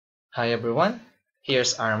Hi everyone,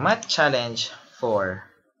 here's our math challenge for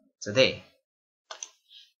today.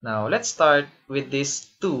 Now let's start with these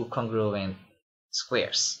two congruent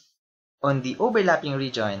squares. On the overlapping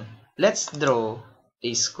region, let's draw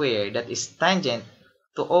a square that is tangent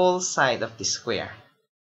to all sides of the square.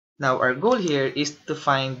 Now our goal here is to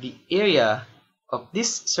find the area of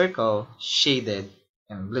this circle shaded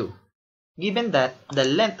in blue, given that the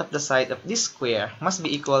length of the side of this square must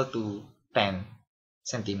be equal to 10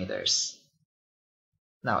 centimeters.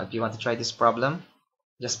 Now, if you want to try this problem,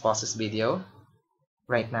 just pause this video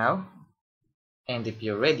right now, and if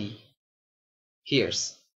you're ready,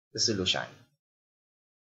 here's the solution.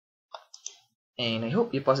 And I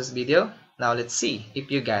hope you pause this video. Now let's see if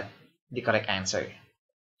you got the correct answer.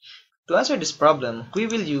 To answer this problem, we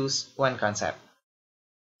will use one concept.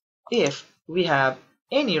 If we have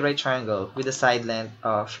any right triangle with a side length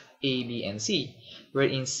of A, B, and C,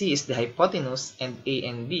 wherein C is the hypotenuse and A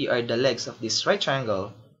and B are the legs of this right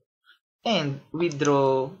triangle, and we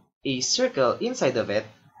draw a circle inside of it,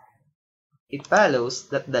 it follows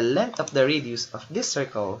that the length of the radius of this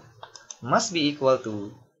circle must be equal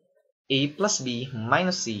to A plus B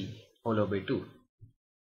minus C all over 2.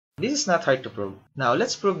 This is not hard to prove. Now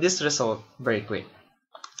let's prove this result very quick.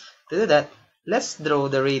 To do that, let's draw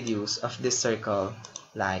the radius of this circle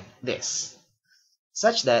like this,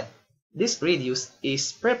 such that this radius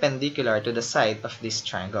is perpendicular to the side of this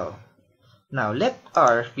triangle. Now let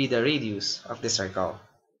R be the radius of the circle.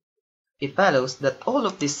 It follows that all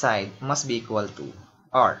of this side must be equal to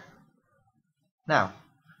R. Now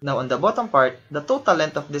on the bottom part, the total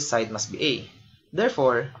length of this side must be A.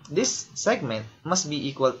 Therefore, this segment must be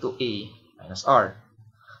equal to A minus R.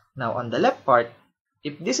 Now on the left part,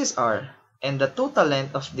 if this is R and the total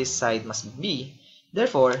length of this side must be B,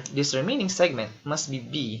 therefore this remaining segment must be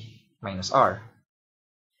B minus R.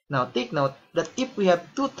 Now take note that if we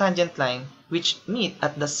have two tangent lines which meet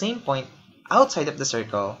at the same point outside of the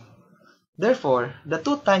circle, therefore the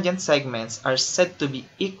two tangent segments are said to be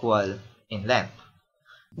equal in length.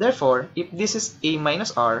 Therefore, if this is A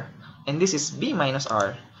minus R and this is B minus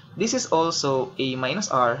R, this is also A minus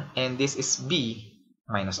R and this is B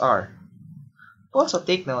minus R. Also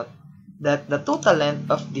take note that the total length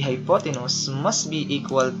of the hypotenuse must be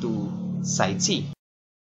equal to side C.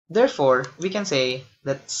 Therefore, we can say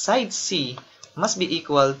that side C must be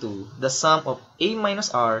equal to the sum of A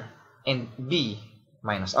minus R and B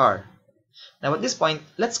minus R. Now at this point,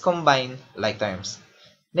 let's combine like terms.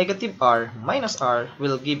 Negative R minus R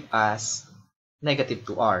will give us negative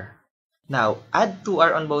 2R. Now add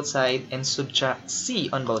 2R on both sides and subtract C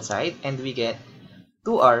on both sides, and we get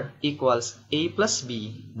 2R equals A plus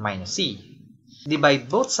B minus C. Divide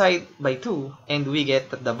both sides by 2 and we get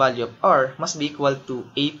that the value of R must be equal to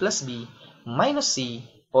A plus B minus C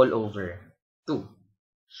all over 2.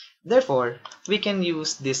 Therefore, we can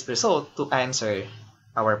use this result to answer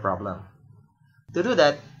our problem. To do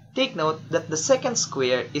that, take note that the second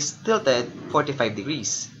square is tilted 45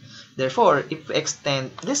 degrees. Therefore, if we extend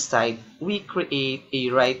this side, we create a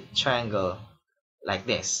right triangle like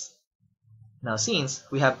this. Now since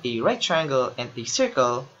we have a right triangle and a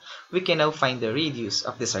circle, we can now find the radius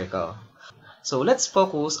of the circle. So let's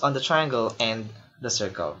focus on the triangle and the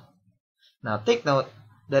circle. Now take note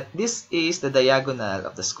that this is the diagonal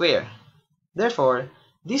of the square. Therefore,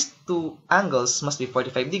 these two angles must be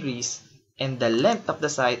 45 degrees and the length of the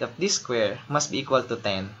side of this square must be equal to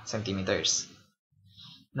 10 centimeters.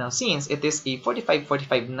 Now since it is a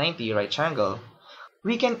 45-45-90 right triangle,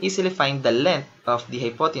 we can easily find the length of the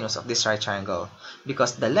hypotenuse of this right triangle,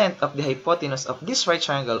 because the length of the hypotenuse of this right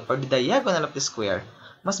triangle or the diagonal of the square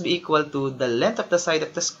must be equal to the length of the side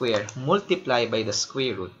of the square multiplied by the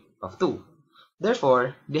square root of 2.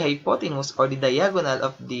 Therefore, the hypotenuse or the diagonal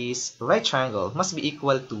of this right triangle must be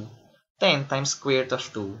equal to 10 times square root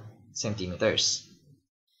of 2 centimeters.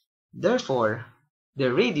 Therefore,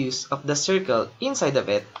 the radius of the circle inside of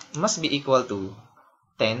it must be equal to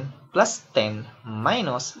 10 plus 10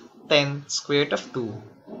 minus 10 square root of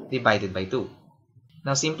 2 divided by 2.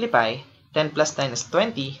 Now simplify, 10 plus 10 is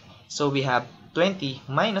 20, so we have 20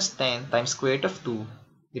 minus 10 times square root of 2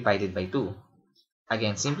 divided by 2.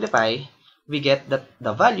 Again simplify, we get that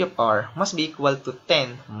the value of R must be equal to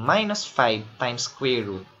 10 minus 5 times square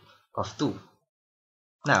root of 2.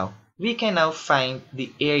 Now, we can now find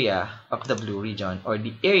the area of the blue region or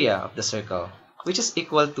the area of the circle, which is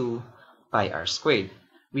equal to pi r squared.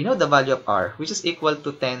 We know the value of R, which is equal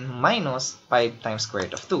to 10 minus 5 times square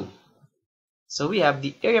root of 2. So we have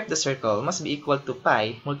the area of the circle must be equal to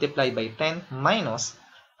pi multiplied by 10 minus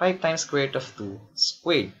 5 times square root of 2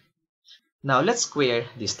 squared. Now let's square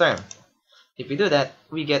this term. If we do that,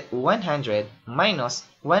 we get 100 minus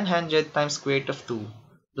 100 times square root of 2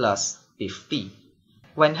 plus 50.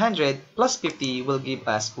 100 plus 50 will give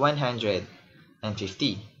us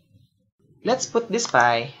 150. Let's put this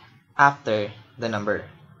pi after the number.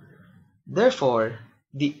 Therefore,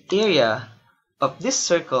 the area of this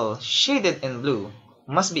circle shaded in blue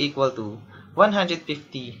must be equal to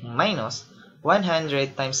 150 minus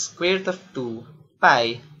 100 times square root of 2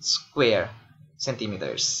 pi square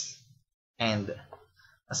centimeters. And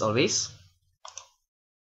as always,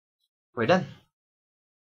 we're done.